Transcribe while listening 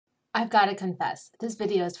I've got to confess, this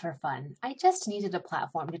video is for fun. I just needed a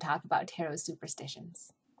platform to talk about tarot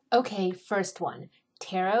superstitions. Okay, first one.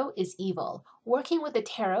 Tarot is evil. Working with a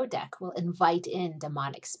tarot deck will invite in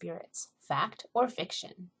demonic spirits. Fact or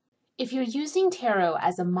fiction? If you're using tarot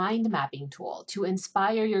as a mind mapping tool to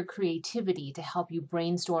inspire your creativity to help you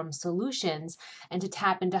brainstorm solutions and to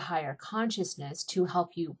tap into higher consciousness to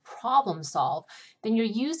help you problem solve, then you're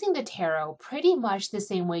using the tarot pretty much the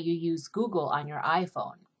same way you use Google on your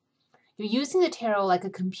iPhone. You're using the tarot like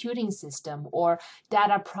a computing system or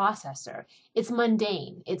data processor. It's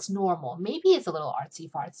mundane, it's normal, maybe it's a little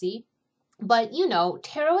artsy-fartsy, but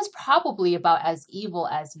tarot is probably about as evil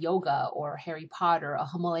as yoga or Harry Potter, a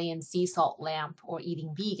Himalayan sea salt lamp, or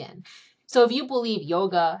eating vegan. So if you believe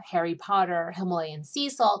yoga, Harry Potter, Himalayan sea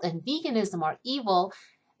salt, and veganism are evil,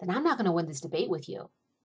 then I'm not going to win this debate with you.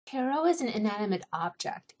 Tarot is an inanimate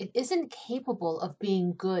object. It isn't capable of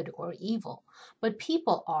being good or evil, but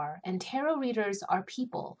people are, and tarot readers are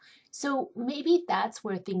people. So maybe that's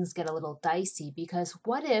where things get a little dicey, because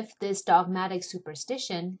what if this dogmatic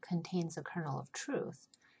superstition contains a kernel of truth?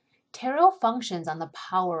 Tarot functions on the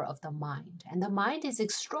power of the mind, and the mind is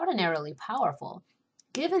extraordinarily powerful.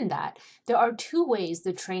 Given that, there are two ways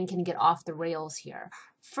the train can get off the rails here.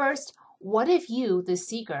 First, what if you, the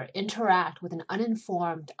seeker, interact with an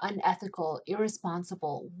uninformed, unethical,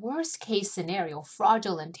 irresponsible, worst-case scenario,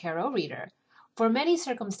 fraudulent tarot reader? For many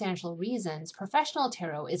circumstantial reasons, professional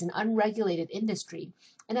tarot is an unregulated industry,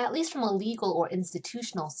 and at least from a legal or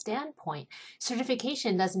institutional standpoint,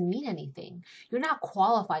 certification doesn't mean anything. You're not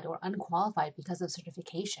qualified or unqualified because of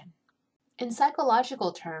certification. In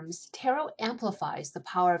psychological terms, tarot amplifies the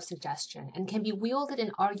power of suggestion and can be wielded in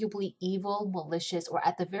arguably evil, malicious, or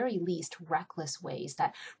at the very least reckless ways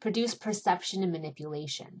that produce perception and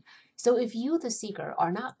manipulation. So if you, the seeker,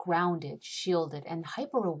 are not grounded, shielded, and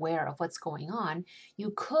hyper-aware of what's going on,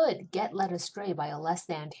 you could get led astray by a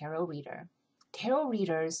less-than tarot reader. Tarot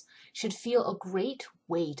readers should feel a great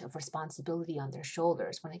weight of responsibility on their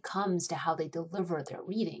shoulders when it comes to how they deliver their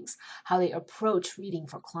readings, how they approach reading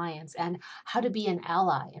for clients, and how to be an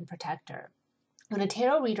ally and protector. When a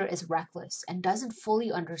tarot reader is reckless and doesn't fully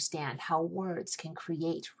understand how words can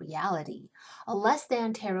create reality, a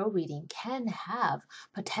less-than tarot reading can have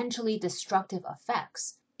potentially destructive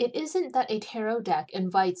effects. It isn't that a tarot deck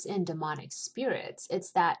invites in demonic spirits, it's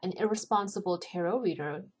that an irresponsible tarot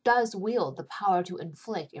reader does wield the power to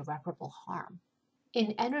inflict irreparable harm.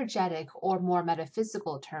 In energetic or more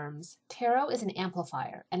metaphysical terms, tarot is an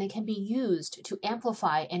amplifier, and it can be used to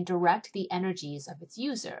amplify and direct the energies of its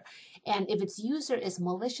user. And if its user is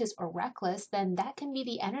malicious or reckless, then that can be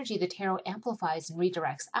the energy the tarot amplifies and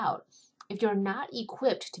redirects out. If you're not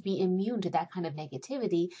equipped to be immune to that kind of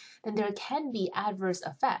negativity, then there can be adverse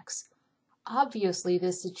effects. Obviously,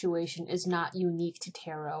 this situation is not unique to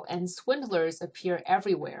tarot, and swindlers appear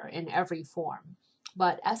everywhere in every form.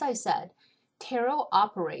 But as I said, tarot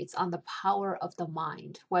operates on the power of the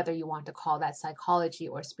mind, whether you want to call that psychology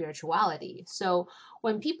or spirituality. So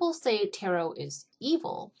when people say tarot is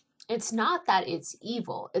evil, it's not that it's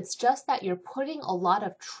evil, it's just that you're putting a lot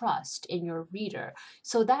of trust in your reader.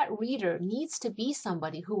 So that reader needs to be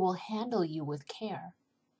somebody who will handle you with care.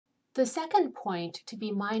 The second point to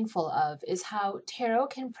be mindful of is how tarot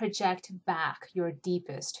can project back your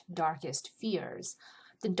deepest, darkest fears.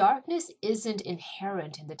 The darkness isn't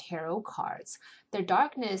inherent in the tarot cards. The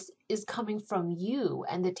darkness is coming from you,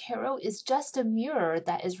 and the tarot is just a mirror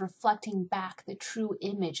that is reflecting back the true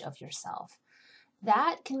image of yourself.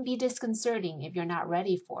 That can be disconcerting if you're not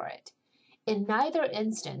ready for it. In neither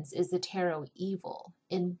instance is the tarot evil.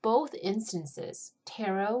 In both instances,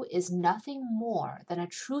 tarot is nothing more than a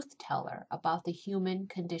truth teller about the human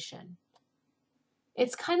condition.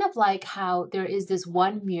 It's kind of like how there is this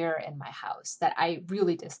one mirror in my house that I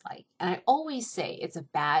really dislike. And I always say it's a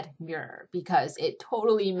bad mirror because it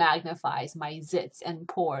totally magnifies my zits and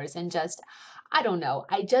pores and just, I don't know,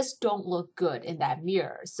 I just don't look good in that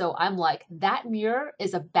mirror. So I'm like, that mirror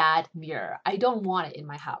is a bad mirror. I don't want it in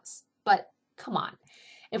my house. But come on.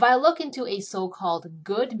 If I look into a so-called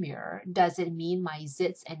good mirror, does it mean my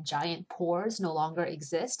zits and giant pores no longer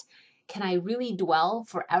exist? Can I really dwell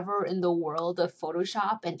forever in the world of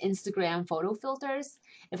Photoshop and Instagram photo filters?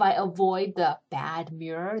 If I avoid the bad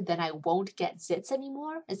mirror, then I won't get zits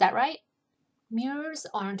anymore? Is that right? Mirrors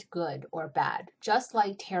aren't good or bad, just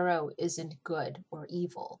like tarot isn't good or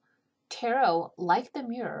evil. Tarot, like the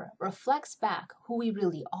mirror, reflects back who we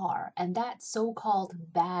really are, and that so-called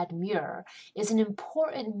bad mirror is an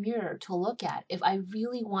important mirror to look at if I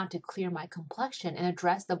really want to clear my complexion and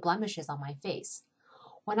address the blemishes on my face.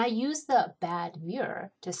 When I use the bad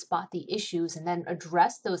mirror to spot the issues and then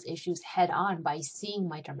address those issues head on by seeing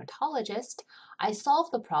my dermatologist, I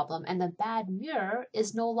solve the problem, and the bad mirror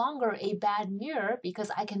is no longer a bad mirror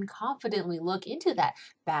because I can confidently look into that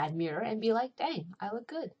bad mirror and be like, dang, I look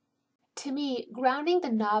good. To me, grounding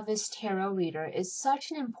the novice tarot reader is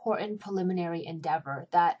such an important preliminary endeavor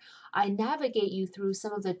that I navigate you through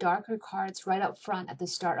some of the darker cards right up front at the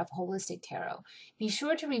start of Holistic Tarot. Be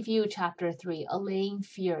sure to review Chapter 3, Allaying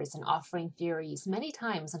Fears and Offering Theories, many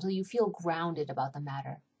times until you feel grounded about the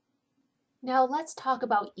matter. Now let's talk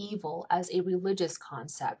about evil as a religious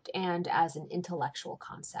concept and as an intellectual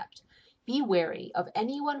concept. Be wary of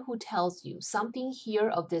anyone who tells you something here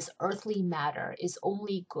of this earthly matter is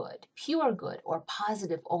only good, pure good, or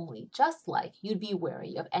positive only, just like you'd be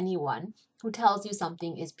wary of anyone who tells you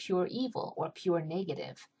something is pure evil or pure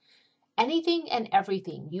negative. Anything and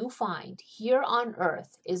everything you find here on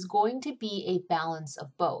earth is going to be a balance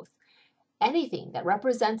of both. Anything that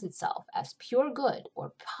represents itself as pure good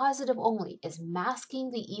or positive only is masking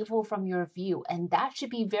the evil from your view, and that should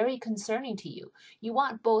be very concerning to you. You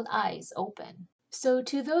want both eyes open. So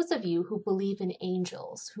to those of you who believe in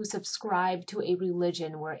angels, who subscribe to a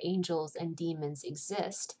religion where angels and demons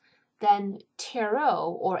exist, then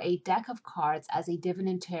tarot, or a deck of cards as a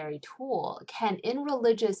divinatory tool, can in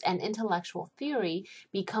religious and intellectual theory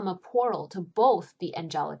become a portal to both the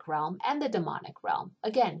angelic realm and the demonic realm.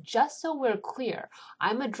 Again, just so we're clear,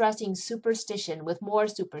 I'm addressing superstition with more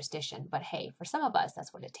superstition, but hey, for some of us,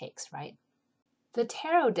 that's what it takes, right? The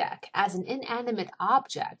tarot deck, as an inanimate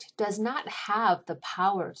object, does not have the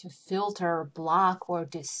power to filter, block, or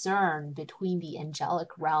discern between the angelic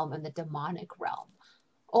realm and the demonic realm.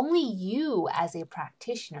 Only you as a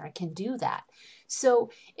practitioner can do that. So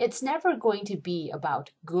it's never going to be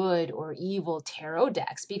about good or evil tarot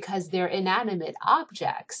decks because they're inanimate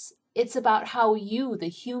objects. It's about how you, the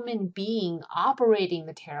human being operating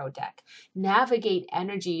the tarot deck, navigate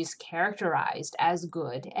energies characterized as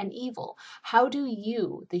good and evil. How do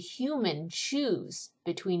you, the human, choose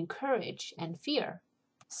between courage and fear?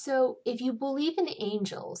 So if you believe in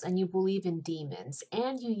angels and you believe in demons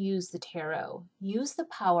and you use the tarot, use the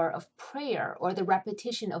power of prayer or the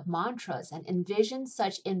repetition of mantras and envision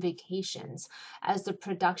such invocations as the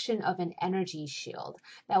production of an energy shield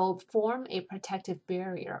that will form a protective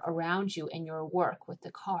barrier around you in your work with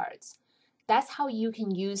the cards. That's how you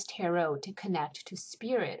can use tarot to connect to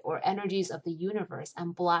spirit or energies of the universe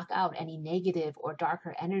and block out any negative or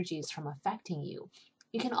darker energies from affecting you.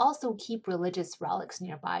 You can also keep religious relics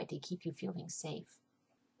nearby to keep you feeling safe.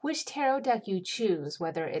 Which tarot deck you choose,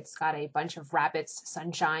 whether it's got a bunch of rabbits,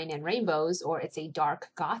 sunshine, and rainbows, or it's a dark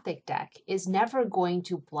gothic deck, is never going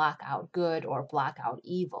to block out good or block out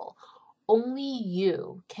evil. Only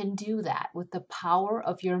you can do that with the power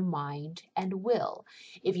of your mind and will.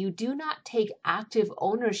 If you do not take active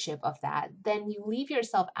ownership of that, then you leave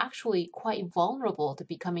yourself actually quite vulnerable to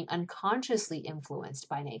becoming unconsciously influenced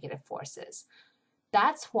by negative forces.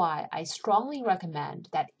 That's why I strongly recommend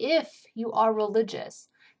that if you are religious,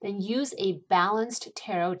 then use a balanced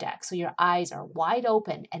tarot deck so your eyes are wide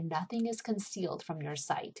open and nothing is concealed from your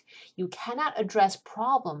sight. You cannot address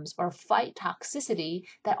problems or fight toxicity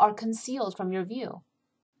that are concealed from your view.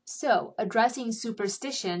 So, addressing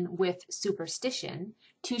superstition with superstition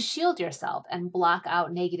to shield yourself and block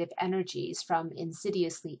out negative energies from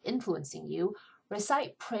insidiously influencing you,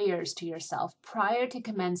 recite prayers to yourself prior to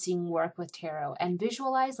commencing work with tarot and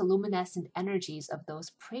visualize the luminescent energies of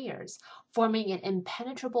those prayers, forming an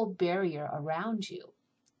impenetrable barrier around you.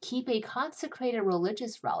 Keep a consecrated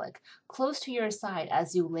religious relic close to your side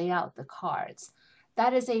as you lay out the cards.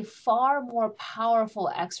 That is a far more powerful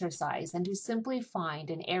exercise than to simply find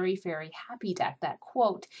an airy-fairy happy deck that,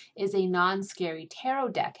 quote, is a non-scary tarot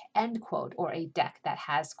deck, end quote, or a deck that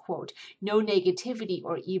has, quote, no negativity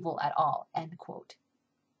or evil at all, end quote.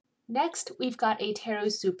 Next, we've got a tarot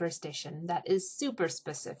superstition that is super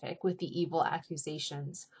specific with the evil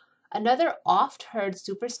accusations. Another oft-heard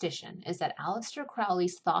superstition is that Aleister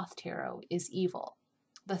Crowley's Thoth tarot is evil.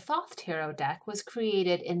 The Thoth tarot deck was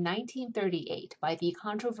created in 1938 by the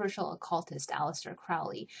controversial occultist Aleister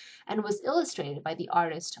Crowley and was illustrated by the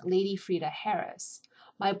artist Lady Frida Harris.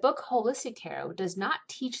 My book Holistic Tarot does not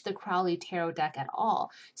teach the Crowley tarot deck at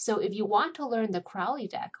all, so if you want to learn the Crowley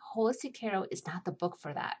deck, Holistic Tarot is not the book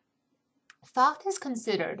for that. Thoth is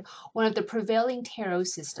considered one of the prevailing tarot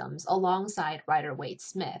systems alongside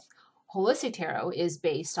Rider-Waite-Smith. Holistic Tarot is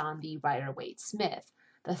based on the Rider-Waite-Smith.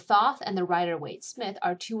 The Thoth and the Rider-Waite-Smith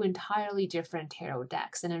are two entirely different tarot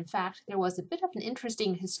decks, and in fact, there was a bit of an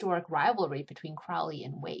interesting historic rivalry between Crowley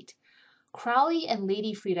and Waite. Crowley and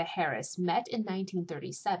Lady Freda Harris met in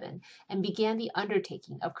 1937 and began the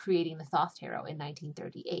undertaking of creating the Thoth Tarot in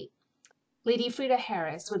 1938. Lady Freda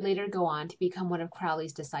Harris would later go on to become one of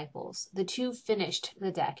Crowley's disciples. The two finished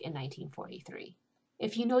the deck in 1943.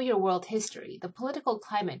 If you know your world history, the political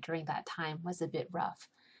climate during that time was a bit rough.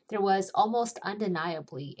 There was almost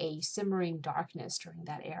undeniably a simmering darkness during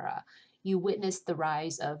that era. You witnessed the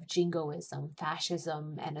rise of jingoism,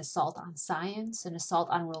 fascism, an assault on science, an assault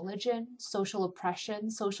on religion, social oppression,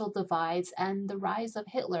 social divides, and the rise of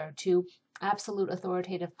Hitler to absolute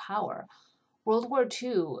authoritative power. World War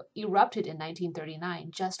II erupted in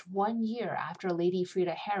 1939, just 1 year after Lady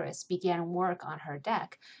Freda Harris began work on her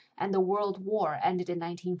deck, and the World War ended in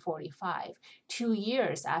 1945, 2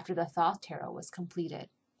 years after the Thoth Tarot was completed.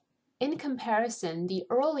 In comparison, the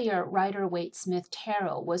earlier Rider-Waite-Smith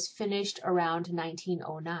Tarot was finished around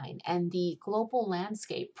 1909, and the global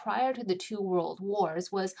landscape prior to the two world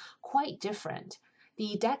wars was quite different.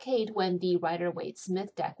 The decade when the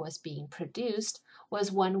Rider-Waite-Smith deck was being produced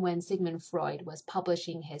was one when Sigmund Freud was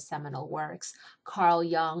publishing his seminal works. Carl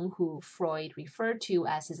Jung, who Freud referred to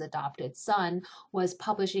as his adopted son, was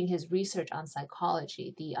publishing his research on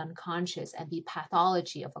psychology, the unconscious, and the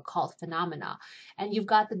pathology of occult phenomena. And you've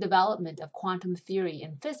got the development of quantum theory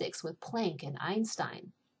in physics with Planck and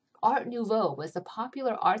Einstein. Art Nouveau was the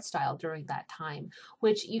popular art style during that time,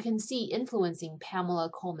 which you can see influencing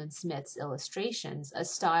Pamela Colman Smith's illustrations, a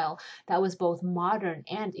style that was both modern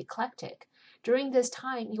and eclectic. During this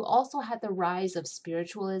time, you also had the rise of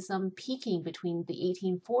spiritualism peaking between the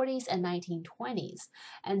 1840s and 1920s.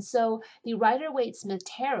 And so the Rider-Waite-Smith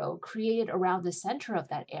Tarot, created around the center of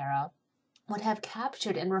that era, would have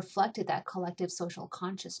captured and reflected that collective social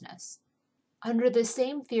consciousness. Under the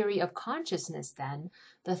same theory of consciousness, then,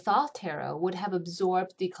 the Thoth Tarot would have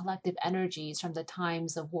absorbed the collective energies from the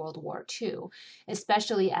times of World War II,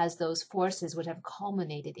 especially as those forces would have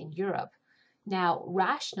culminated in Europe. Now,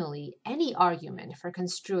 rationally, any argument for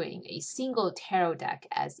construing a single tarot deck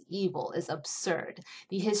as evil is absurd.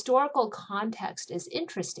 The historical context is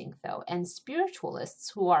interesting, though, and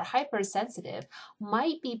spiritualists who are hypersensitive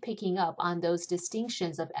might be picking up on those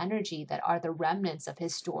distinctions of energy that are the remnants of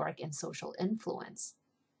historic and social influence.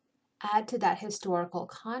 Add to that historical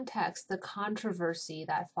context the controversy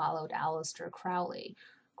that followed Aleister Crowley.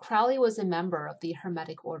 Crowley was a member of the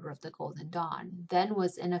Hermetic Order of the Golden Dawn, then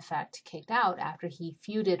was in effect kicked out after he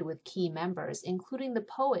feuded with key members, including the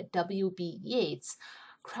poet W.B. Yeats.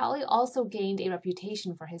 Crowley also gained a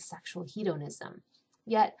reputation for his sexual hedonism.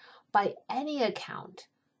 Yet, by any account,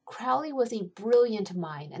 Crowley was a brilliant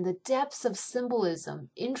mind, and the depths of symbolism,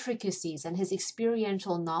 intricacies, and his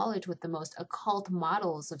experiential knowledge with the most occult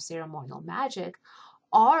models of ceremonial magic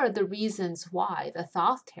are the reasons why the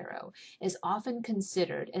Thoth Tarot is often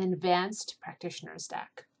considered an advanced practitioner's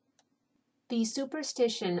deck. The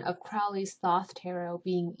superstition of Crowley's Thoth Tarot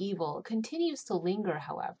being evil continues to linger,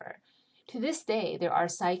 however. To this day, there are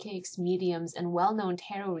psychics, mediums, and well-known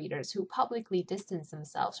tarot readers who publicly distance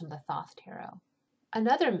themselves from the Thoth Tarot.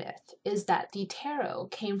 Another myth is that the tarot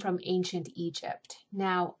came from ancient Egypt.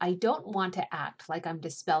 Now, I don't want to act like I'm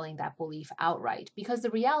dispelling that belief outright, because the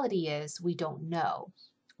reality is we don't know.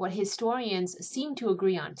 What historians seem to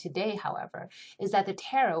agree on today, however, is that the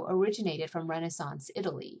tarot originated from Renaissance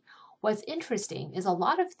Italy. What's interesting is a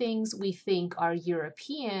lot of things we think are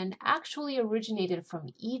European actually originated from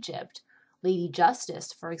Egypt. Lady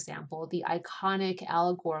Justice, for example, the iconic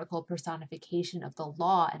allegorical personification of the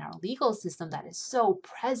law and our legal system that is so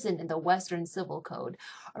present in the Western Civil Code,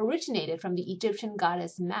 originated from the Egyptian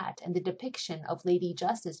goddess Mat and the depiction of Lady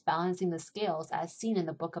Justice balancing the scales as seen in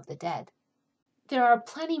the Book of the Dead. There are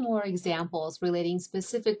plenty more examples relating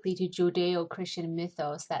specifically to Judeo-Christian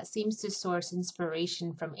mythos that seems to source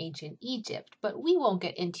inspiration from ancient Egypt, but we won't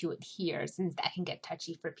get into it here since that can get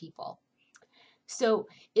touchy for people. So,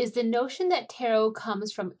 is the notion that tarot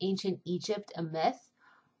comes from ancient Egypt a myth?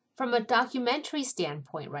 From a documentary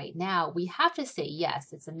standpoint right now, we have to say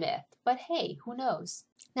yes, it's a myth, but hey, who knows?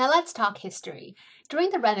 Now let's talk history.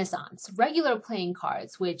 During the Renaissance, regular playing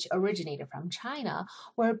cards, which originated from China,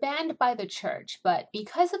 were banned by the church, but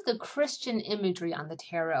because of the Christian imagery on the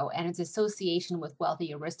tarot and its association with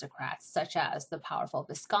wealthy aristocrats, such as the powerful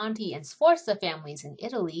Visconti and Sforza families in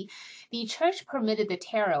Italy, the church permitted the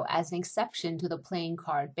tarot as an exception to the playing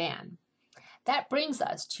card ban. That brings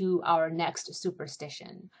us to our next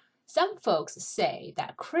superstition. Some folks say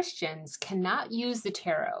that Christians cannot use the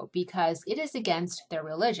tarot because it is against their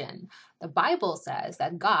religion. The Bible says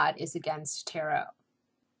that God is against tarot.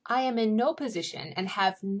 I am in no position and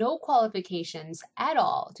have no qualifications at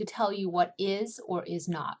all to tell you what is or is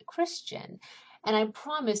not Christian. And I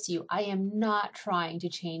promise you, I am not trying to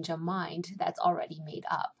change a mind that's already made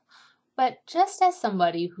up. But just as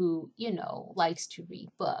somebody who, likes to read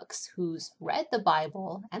books, who's read the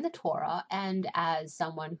Bible and the Torah, and as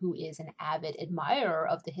someone who is an avid admirer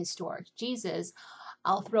of the historic Jesus,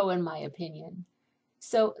 I'll throw in my opinion.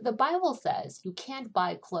 So the Bible says you can't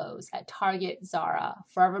buy clothes at Target, Zara,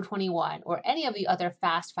 Forever 21, or any of the other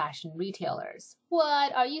fast fashion retailers.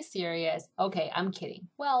 What? Are you serious? Okay, I'm kidding.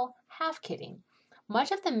 Well, half kidding.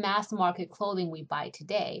 Much of the mass market clothing we buy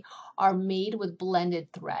today are made with blended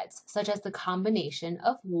threads, such as the combination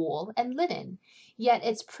of wool and linen. Yet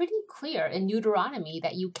it's pretty clear in Deuteronomy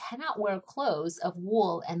that you cannot wear clothes of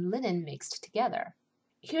wool and linen mixed together.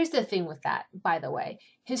 Here's the thing with that, by the way.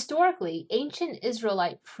 Historically, ancient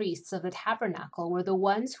Israelite priests of the tabernacle were the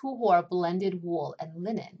ones who wore blended wool and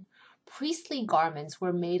linen. Priestly garments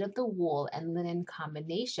were made of the wool and linen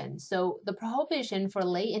combination, so the prohibition for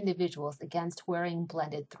lay individuals against wearing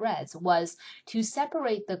blended threads was to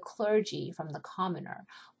separate the clergy from the commoner.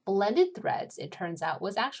 Blended threads, it turns out,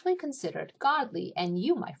 was actually considered godly, and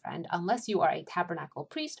you, my friend, unless you are a tabernacle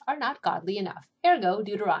priest, are not godly enough. Ergo,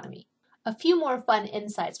 Deuteronomy. A few more fun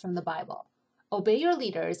insights from the Bible. Obey your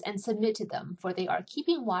leaders and submit to them, for they are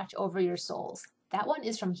keeping watch over your souls. That one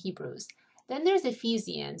is from Hebrews. Then there's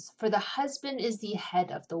Ephesians, for the husband is the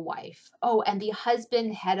head of the wife. Oh, and the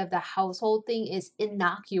husband head of the household thing is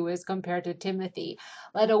innocuous compared to Timothy.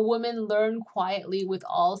 Let a woman learn quietly with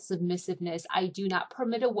all submissiveness. I do not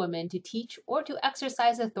permit a woman to teach or to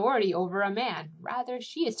exercise authority over a man. Rather,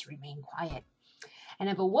 she is to remain quiet. And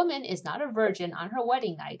if a woman is not a virgin on her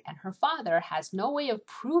wedding night and her father has no way of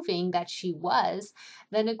proving that she was,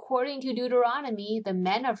 then according to Deuteronomy, the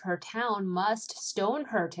men of her town must stone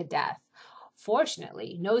her to death.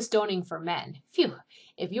 Fortunately, no stoning for men. Phew,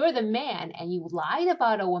 if you're the man and you lied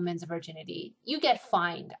about a woman's virginity, you get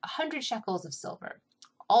fined 100 shekels of silver.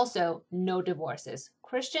 Also, no divorces.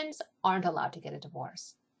 Christians aren't allowed to get a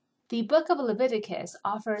divorce. The book of Leviticus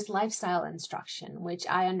offers lifestyle instruction, which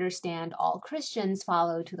I understand all Christians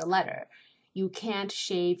follow to the letter. You can't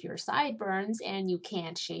shave your sideburns and you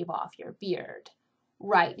can't shave off your beard.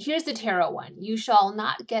 Right, here's the tarot one. You shall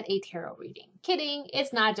not get a tarot reading. Kidding,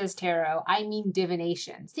 it's not just tarot. I mean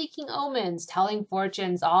divination, seeking omens, telling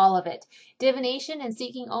fortunes, all of it. Divination and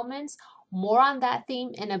seeking omens, more on that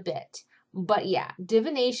theme in a bit. But yeah,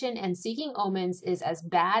 divination and seeking omens is as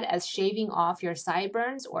bad as shaving off your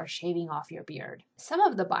sideburns or shaving off your beard. Some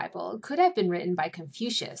of the Bible could have been written by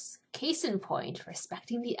Confucius. Case in point,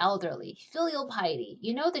 respecting the elderly, filial piety.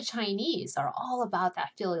 You know the Chinese are all about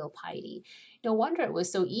that filial piety. No wonder it was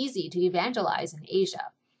so easy to evangelize in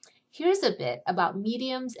Asia. Here's a bit about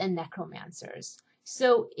mediums and necromancers.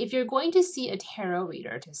 So if you're going to see a tarot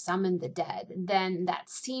reader to summon the dead, then that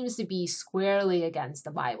seems to be squarely against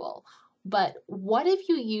the Bible. But what if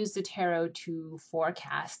you use the tarot to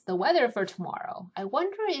forecast the weather for tomorrow? I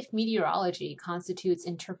wonder if meteorology constitutes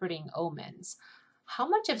interpreting omens. How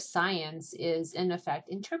much of science is, in effect,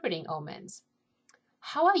 interpreting omens?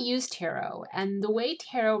 How I use tarot and the way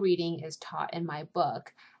tarot reading is taught in my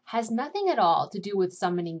book has nothing at all to do with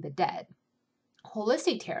summoning the dead.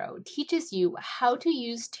 Holistic Tarot teaches you how to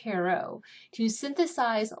use tarot to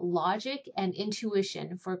synthesize logic and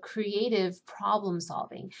intuition for creative problem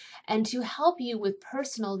solving and to help you with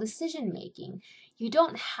personal decision making. You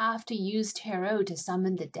don't have to use tarot to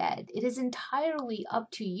summon the dead. It is entirely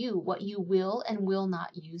up to you what you will and will not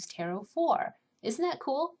use tarot for. Isn't that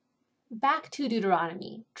cool? Back to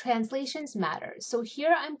Deuteronomy. Translations matter. So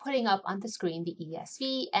here I'm putting up on the screen the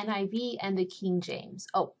ESV, NIV, and the King James.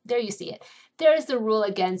 Oh, there you see it. There's the rule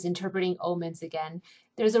against interpreting omens again.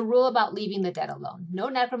 There's a rule about leaving the dead alone. No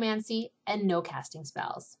necromancy and no casting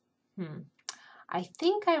spells. I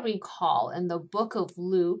think I recall in the book of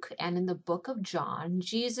Luke and in the book of John,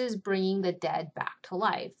 Jesus bringing the dead back to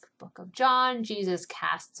life. Book of John, Jesus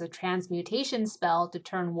casts a transmutation spell to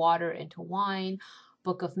turn water into wine.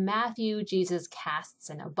 Book of Matthew, Jesus casts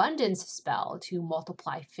an abundance spell to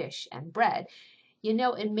multiply fish and bread. You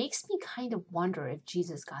know, it makes me kind of wonder if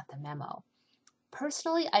Jesus got the memo.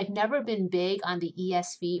 Personally, I've never been big on the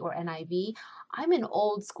ESV or NIV. I'm an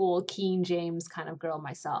old school King James kind of girl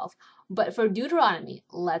myself. But for Deuteronomy,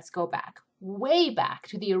 let's go back, way back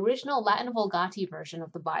to the original Latin Vulgate version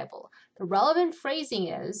of the Bible. The relevant phrasing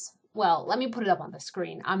is, well, let me put it up on the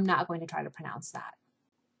screen. I'm not going to try to pronounce that.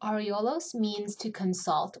 Aureolos means to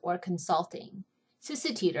consult or consulting.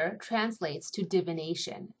 Sisiteter translates to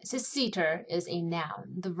divination. Sisiter is a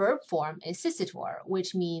noun. The verb form is sisitor,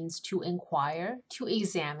 which means to inquire, to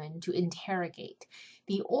examine, to interrogate.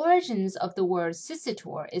 The origins of the word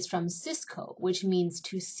sisitor is from Cisco, which means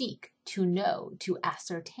to seek, to know, to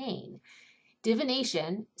ascertain.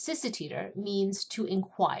 Divination, Sissetutor, means to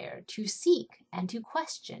inquire, to seek, and to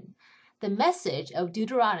question. The message of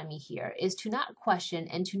Deuteronomy here is to not question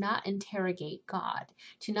and to not interrogate God,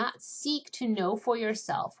 to not seek to know for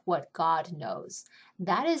yourself what God knows.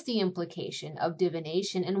 That is the implication of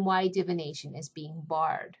divination and why divination is being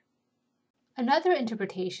barred. Another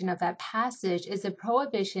interpretation of that passage is a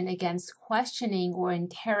prohibition against questioning or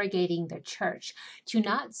interrogating the church, to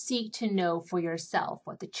not seek to know for yourself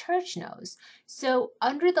what the church knows. So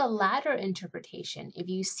under the latter interpretation, if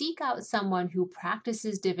you seek out someone who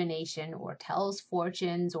practices divination or tells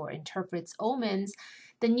fortunes or interprets omens,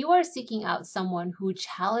 then you are seeking out someone who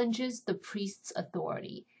challenges the priest's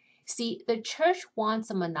authority. See, the church wants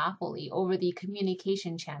a monopoly over the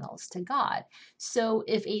communication channels to God. So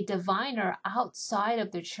if a diviner outside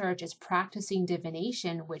of the church is practicing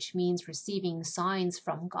divination, which means receiving signs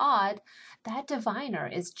from God, that diviner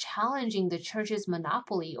is challenging the church's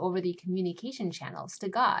monopoly over the communication channels to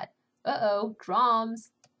God. Uh-oh,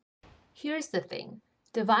 drums. Here's the thing.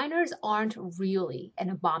 Diviners aren't really an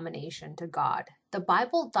abomination to God. The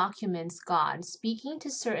Bible documents God speaking to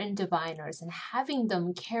certain diviners and having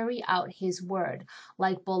them carry out his word,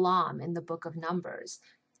 like Balaam in the book of Numbers.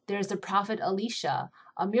 There's the prophet Elisha,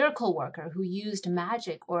 a miracle worker who used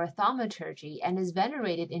magic or thaumaturgy and is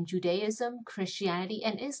venerated in Judaism, Christianity,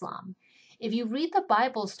 and Islam. If you read the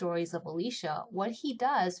Bible stories of Elisha, what he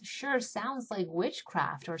does sure sounds like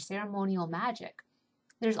witchcraft or ceremonial magic.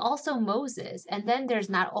 There's also Moses, and then there's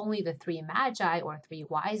not only the three magi or three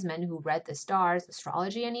wise men who read the stars,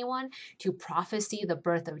 astrology anyone, to prophesy the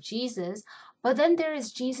birth of Jesus, but then there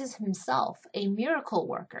is Jesus himself, a miracle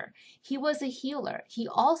worker. He was a healer. He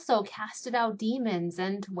also casted out demons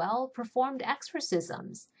and, well, performed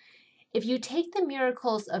exorcisms. If you take the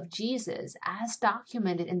miracles of Jesus as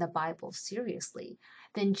documented in the Bible seriously,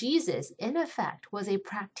 then Jesus, in effect, was a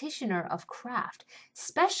practitioner of craft,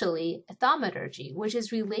 especially thaumaturgy, which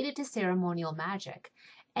is related to ceremonial magic.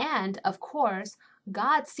 And, of course,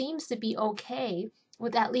 God seems to be okay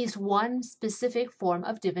with at least one specific form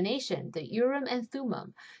of divination, the Urim and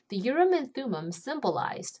Thummim. The Urim and Thummim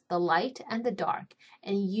symbolized the light and the dark,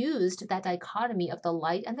 and used that dichotomy of the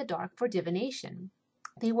light and the dark for divination.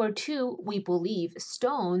 They were two, we believe,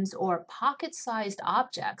 stones or pocket-sized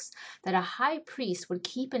objects that a high priest would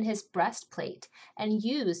keep in his breastplate and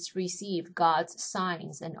use to receive God's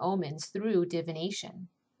signs and omens through divination.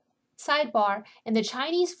 Sidebar, in the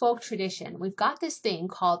Chinese folk tradition, we've got this thing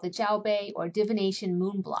called the jiaobei or divination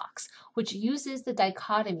moon blocks, which uses the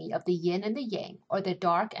dichotomy of the yin and the yang, or the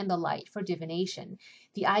dark and the light, for divination.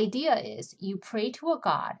 The idea is you pray to a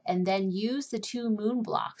god and then use the two moon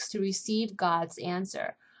blocks to receive God's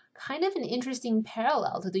answer. Kind of an interesting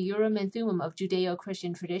parallel to the Urim and Thummim of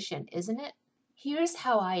Judeo-Christian tradition, isn't it? Here's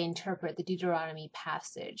how I interpret the Deuteronomy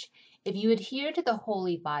passage. If you adhere to the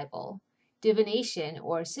Holy Bible, divination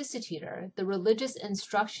or Sissetutor, the religious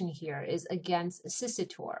instruction here is against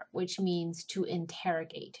Sissetor, which means to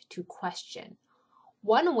interrogate, to question.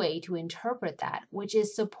 One way to interpret that, which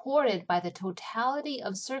is supported by the totality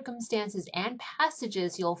of circumstances and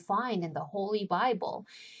passages you'll find in the Holy Bible,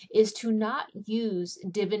 is to not use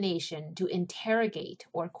divination to interrogate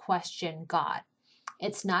or question God.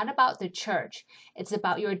 It's not about the church. It's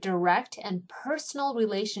about your direct and personal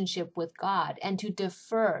relationship with God and to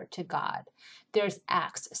defer to God. There's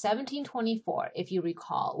Acts 17:24, if you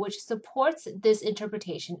recall, which supports this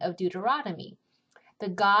interpretation of Deuteronomy. The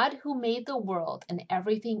God who made the world and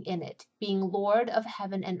everything in it, being Lord of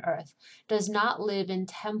heaven and earth, does not live in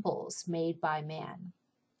temples made by man.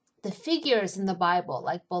 The figures in the Bible,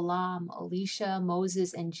 like Balaam, Elisha,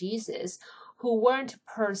 Moses, and Jesus, who weren't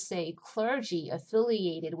per se clergy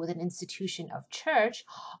affiliated with an institution of church,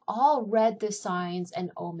 all read the signs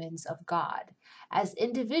and omens of God. As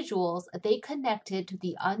individuals, they connected to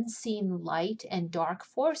the unseen light and dark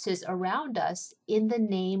forces around us in the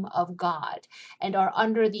name of God, and are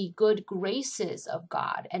under the good graces of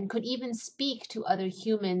God, and could even speak to other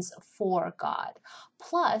humans for God.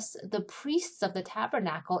 Plus, the priests of the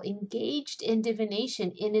tabernacle engaged in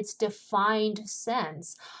divination in its defined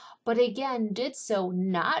sense, but again did so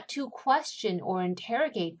not to question or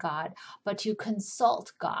interrogate God, but to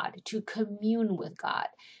consult God, to commune with God.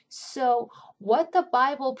 So what the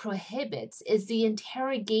Bible prohibits is the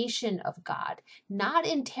interrogation of God, not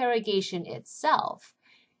interrogation itself.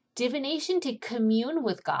 Divination to commune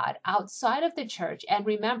with God outside of the church, and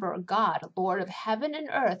remember, God, Lord of heaven and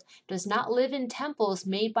earth, does not live in temples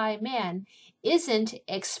made by man, isn't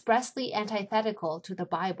expressly antithetical to the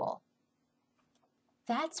Bible.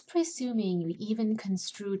 That's presuming you even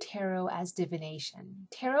construe tarot as divination.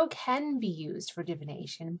 Tarot can be used for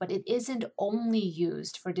divination, but it isn't only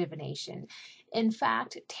used for divination. In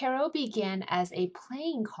fact, tarot began as a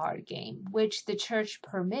playing card game, which the church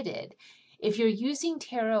permitted. If you're using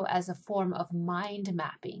tarot as a form of mind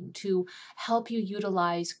mapping to help you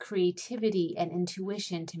utilize creativity and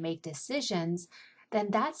intuition to make decisions, then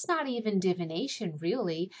that's not even divination,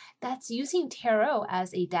 really. That's using tarot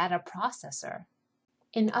as a data processor.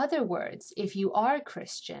 In other words, if you are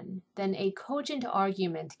Christian, then a cogent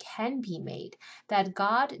argument can be made that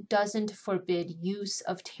God doesn't forbid use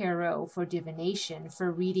of tarot for divination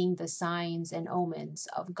for reading the signs and omens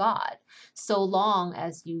of God, so long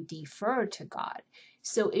as you defer to God.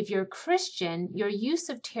 So if you're Christian, your use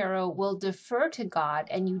of tarot will defer to God,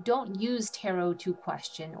 and you don't use tarot to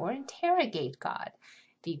question or interrogate God.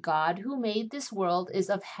 The God who made this world is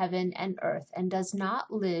of heaven and earth and does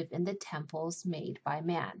not live in the temples made by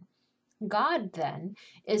man. God, then,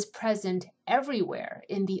 is present everywhere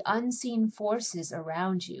in the unseen forces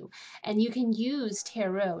around you, and you can use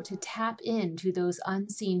tarot to tap into those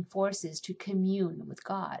unseen forces to commune with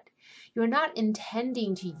God. You're not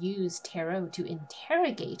intending to use tarot to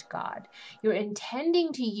interrogate God. You're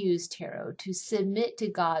intending to use tarot to submit to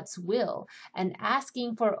God's will and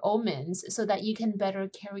asking for omens so that you can better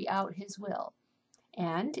carry out his will.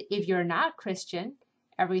 And if you're not Christian,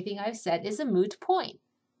 everything I've said is a moot point.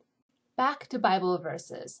 Back to Bible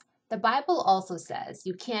verses. The Bible also says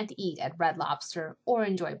you can't eat at Red Lobster or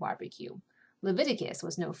enjoy barbecue. Leviticus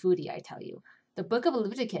was no foodie, I tell you. The book of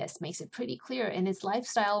Leviticus makes it pretty clear in its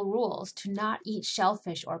lifestyle rules to not eat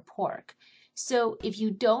shellfish or pork. So if you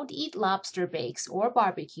don't eat lobster bakes or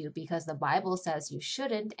barbecue because the Bible says you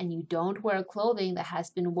shouldn't, and you don't wear clothing that has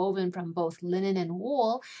been woven from both linen and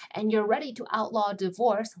wool, and you're ready to outlaw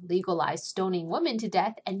divorce, legalize stoning women to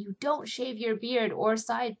death, and you don't shave your beard or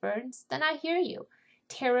sideburns, then I hear you.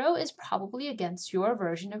 Tarot is probably against your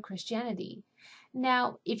version of Christianity.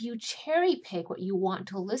 Now, if you cherry pick what you want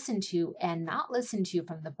to listen to and not listen to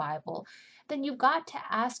from the Bible, then you've got to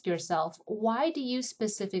ask yourself, why do you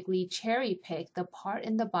specifically cherry pick the part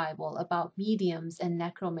in the Bible about mediums and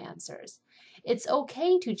necromancers? It's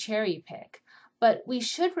okay to cherry pick, but we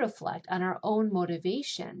should reflect on our own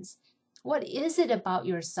motivations. What is it about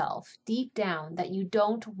yourself, deep down, that you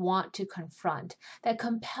don't want to confront, that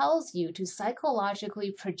compels you to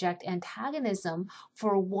psychologically project antagonism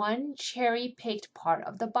for one cherry-picked part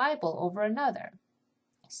of the Bible over another?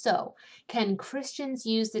 So, can Christians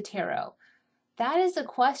use the tarot? That is a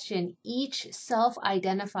question each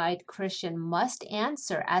self-identified Christian must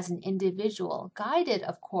answer as an individual, guided,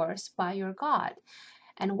 of course, by your God.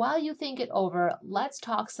 And while you think it over, let's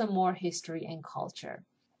talk some more history and culture.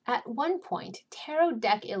 At one point, tarot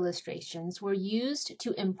deck illustrations were used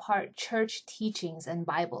to impart church teachings and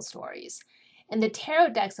Bible stories. In the tarot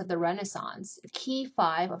decks of the Renaissance, key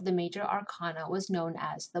 5 of the major arcana was known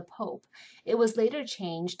as the Pope. It was later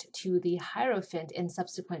changed to the Hierophant in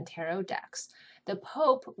subsequent tarot decks. The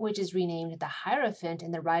Pope, which is renamed the Hierophant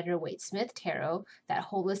in the Rider-Waite-Smith tarot that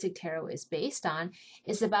holistic tarot is based on,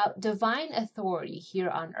 is about divine authority here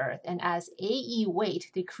on earth. And as A.E. Waite,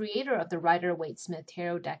 the creator of the Rider-Waite-Smith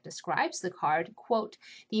tarot deck, describes the card, quote,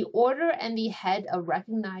 "The order and the head of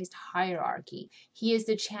recognized hierarchy. He is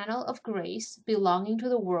the channel of grace belonging to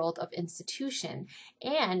the world of institution,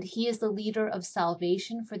 and he is the leader of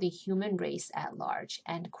salvation for the human race at large,"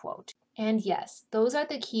 end quote. And yes, those are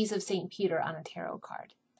the keys of St. Peter on a tarot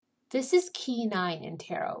card. This is key 9 in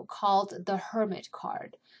tarot, called the Hermit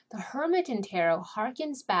card. The Hermit in tarot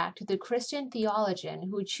harkens back to the Christian theologian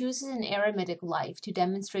who chooses an eremitic life to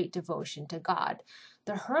demonstrate devotion to God.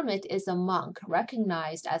 The hermit is a monk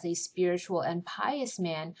recognized as a spiritual and pious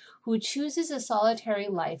man who chooses a solitary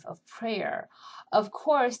life of prayer. Of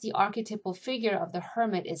course, the archetypal figure of the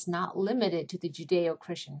hermit is not limited to the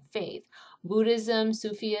Judeo-Christian faith. Buddhism,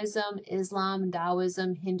 Sufism, Islam,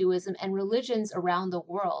 Taoism, Hinduism, and religions around the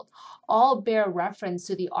world all bear reference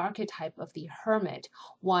to the archetype of the hermit,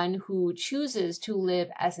 one who chooses to live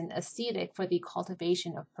as an ascetic for the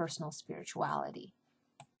cultivation of personal spirituality.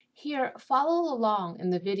 Here, follow along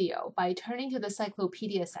in the video by turning to the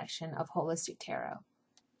Cyclopedia section of Holistic Tarot.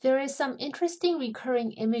 There is some interesting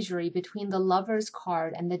recurring imagery between the Lover's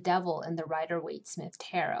card and the Devil in the Rider-Waite-Smith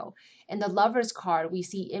tarot. In the Lover's card, we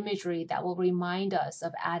see imagery that will remind us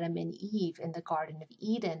of Adam and Eve in the Garden of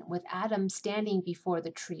Eden, with Adam standing before the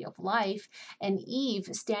tree of life and Eve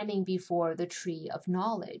standing before the tree of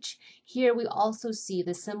knowledge. Here we also see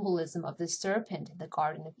the symbolism of the serpent in the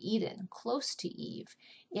Garden of Eden, close to Eve.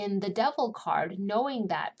 In the Devil card, knowing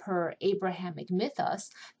that per Abrahamic mythos,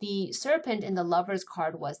 the serpent in the Lover's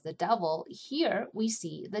card was the devil, here we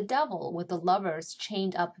see the devil with the lovers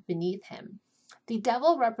chained up beneath him. The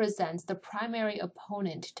devil represents the primary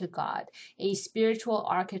opponent to God, a spiritual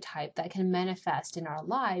archetype that can manifest in our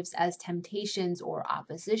lives as temptations or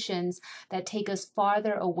oppositions that take us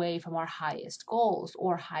farther away from our highest goals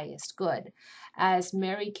or highest good. As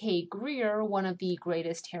Mary K. Greer, one of the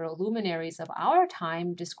greatest tarot luminaries of our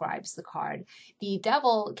time, describes the card, the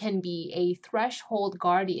devil can be a threshold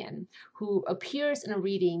guardian who appears in a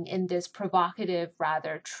reading in this provocative,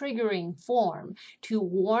 rather triggering form to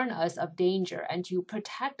warn us of danger and to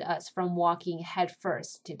protect us from walking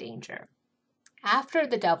headfirst to danger. After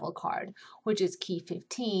the Devil card, which is key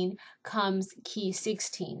 15, comes key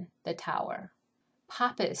 16, the Tower.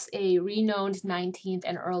 Papus, a renowned 19th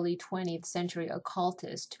and early 20th century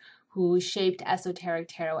occultist who shaped esoteric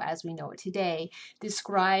tarot as we know it today,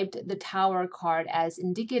 described the Tower card as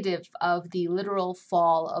indicative of the literal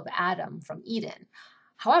fall of Adam from Eden.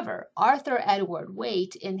 However, Arthur Edward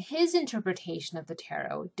Waite, in his interpretation of the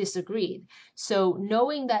tarot, disagreed. So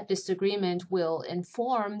knowing that disagreement will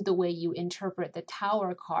inform the way you interpret the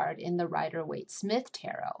Tower card in the Rider-Waite-Smith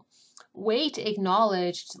tarot. Waite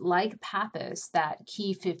acknowledged, like Papus, that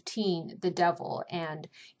key 15, the devil, and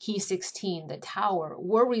key 16, the tower,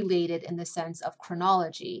 were related in the sense of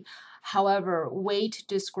chronology. However, Waite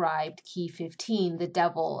described key 15, the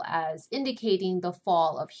devil, as indicating the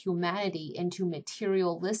fall of humanity into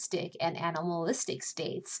materialistic and animalistic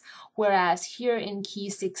states, whereas here in key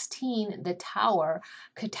 16, the tower,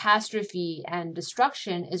 catastrophe and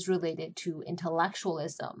destruction is related to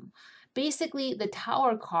intellectualism. Basically, the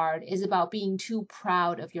Tower card is about being too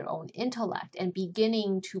proud of your own intellect and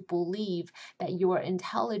beginning to believe that your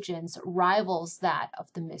intelligence rivals that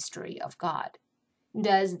of the mystery of God.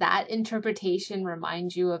 Does that interpretation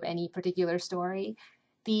remind you of any particular story?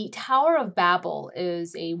 The Tower of Babel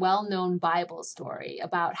is a well-known Bible story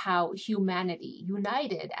about how humanity,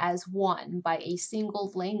 united as one by a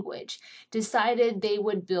single language, decided they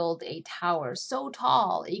would build a tower so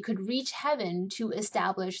tall it could reach heaven to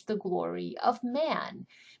establish the glory of man.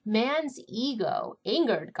 Man's ego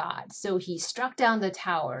angered God, so he struck down the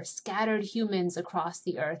tower, scattered humans across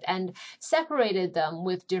the earth, and separated them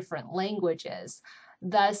with different languages.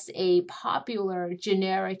 Thus, a popular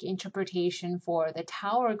generic interpretation for the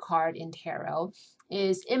Tower card in tarot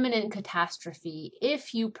is imminent catastrophe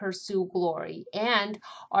if you pursue glory and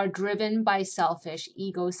are driven by selfish,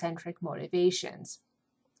 egocentric motivations.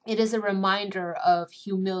 It is a reminder of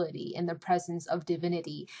humility in the presence of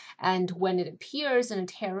divinity, and when it appears in a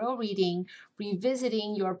tarot reading,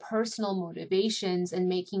 revisiting your personal motivations and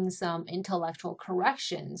making some intellectual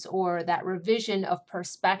corrections, or that revision of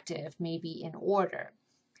perspective may be in order.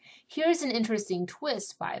 Here's an interesting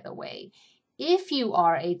twist, by the way. If you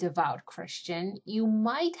are a devout Christian, you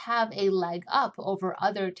might have a leg up over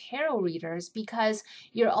other tarot readers because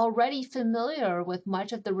you're already familiar with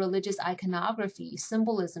much of the religious iconography,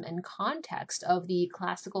 symbolism, and context of the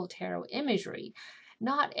classical tarot imagery.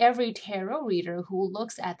 Not every tarot reader who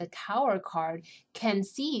looks at the Tower card can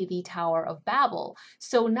see the Tower of Babel,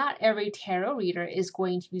 so not every tarot reader is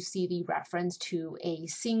going to see the reference to a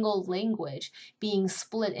single language being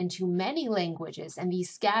split into many languages and the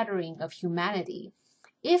scattering of humanity.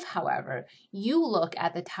 If, however, you look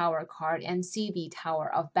at the Tower card and see the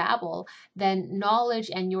Tower of Babel, then knowledge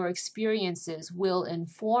and your experiences will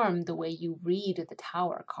inform the way you read the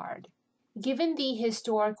Tower card. Given the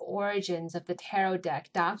historic origins of the tarot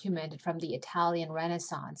deck documented from the Italian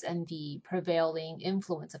Renaissance and the prevailing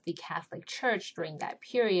influence of the Catholic Church during that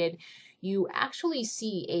period, you actually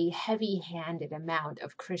see a heavy-handed amount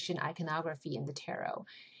of Christian iconography in the tarot.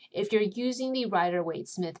 If you're using the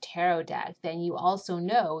Rider-Waite-Smith tarot deck, then you also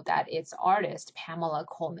know that its artist, Pamela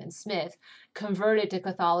Colman Smith, converted to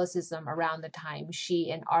Catholicism around the time she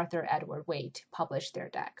and Arthur Edward Waite published their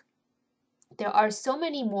deck. There are so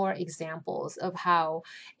many more examples of how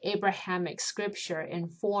Abrahamic scripture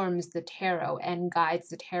informs the tarot and guides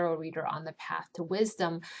the tarot reader on the path to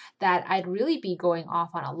wisdom that I'd really be going off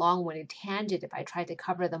on a long-winded tangent if I tried to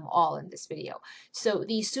cover them all in this video. So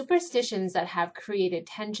the superstitions that have created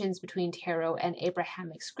tensions between tarot and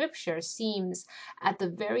Abrahamic scripture seems, at the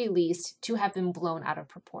very least, to have been blown out of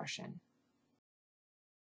proportion.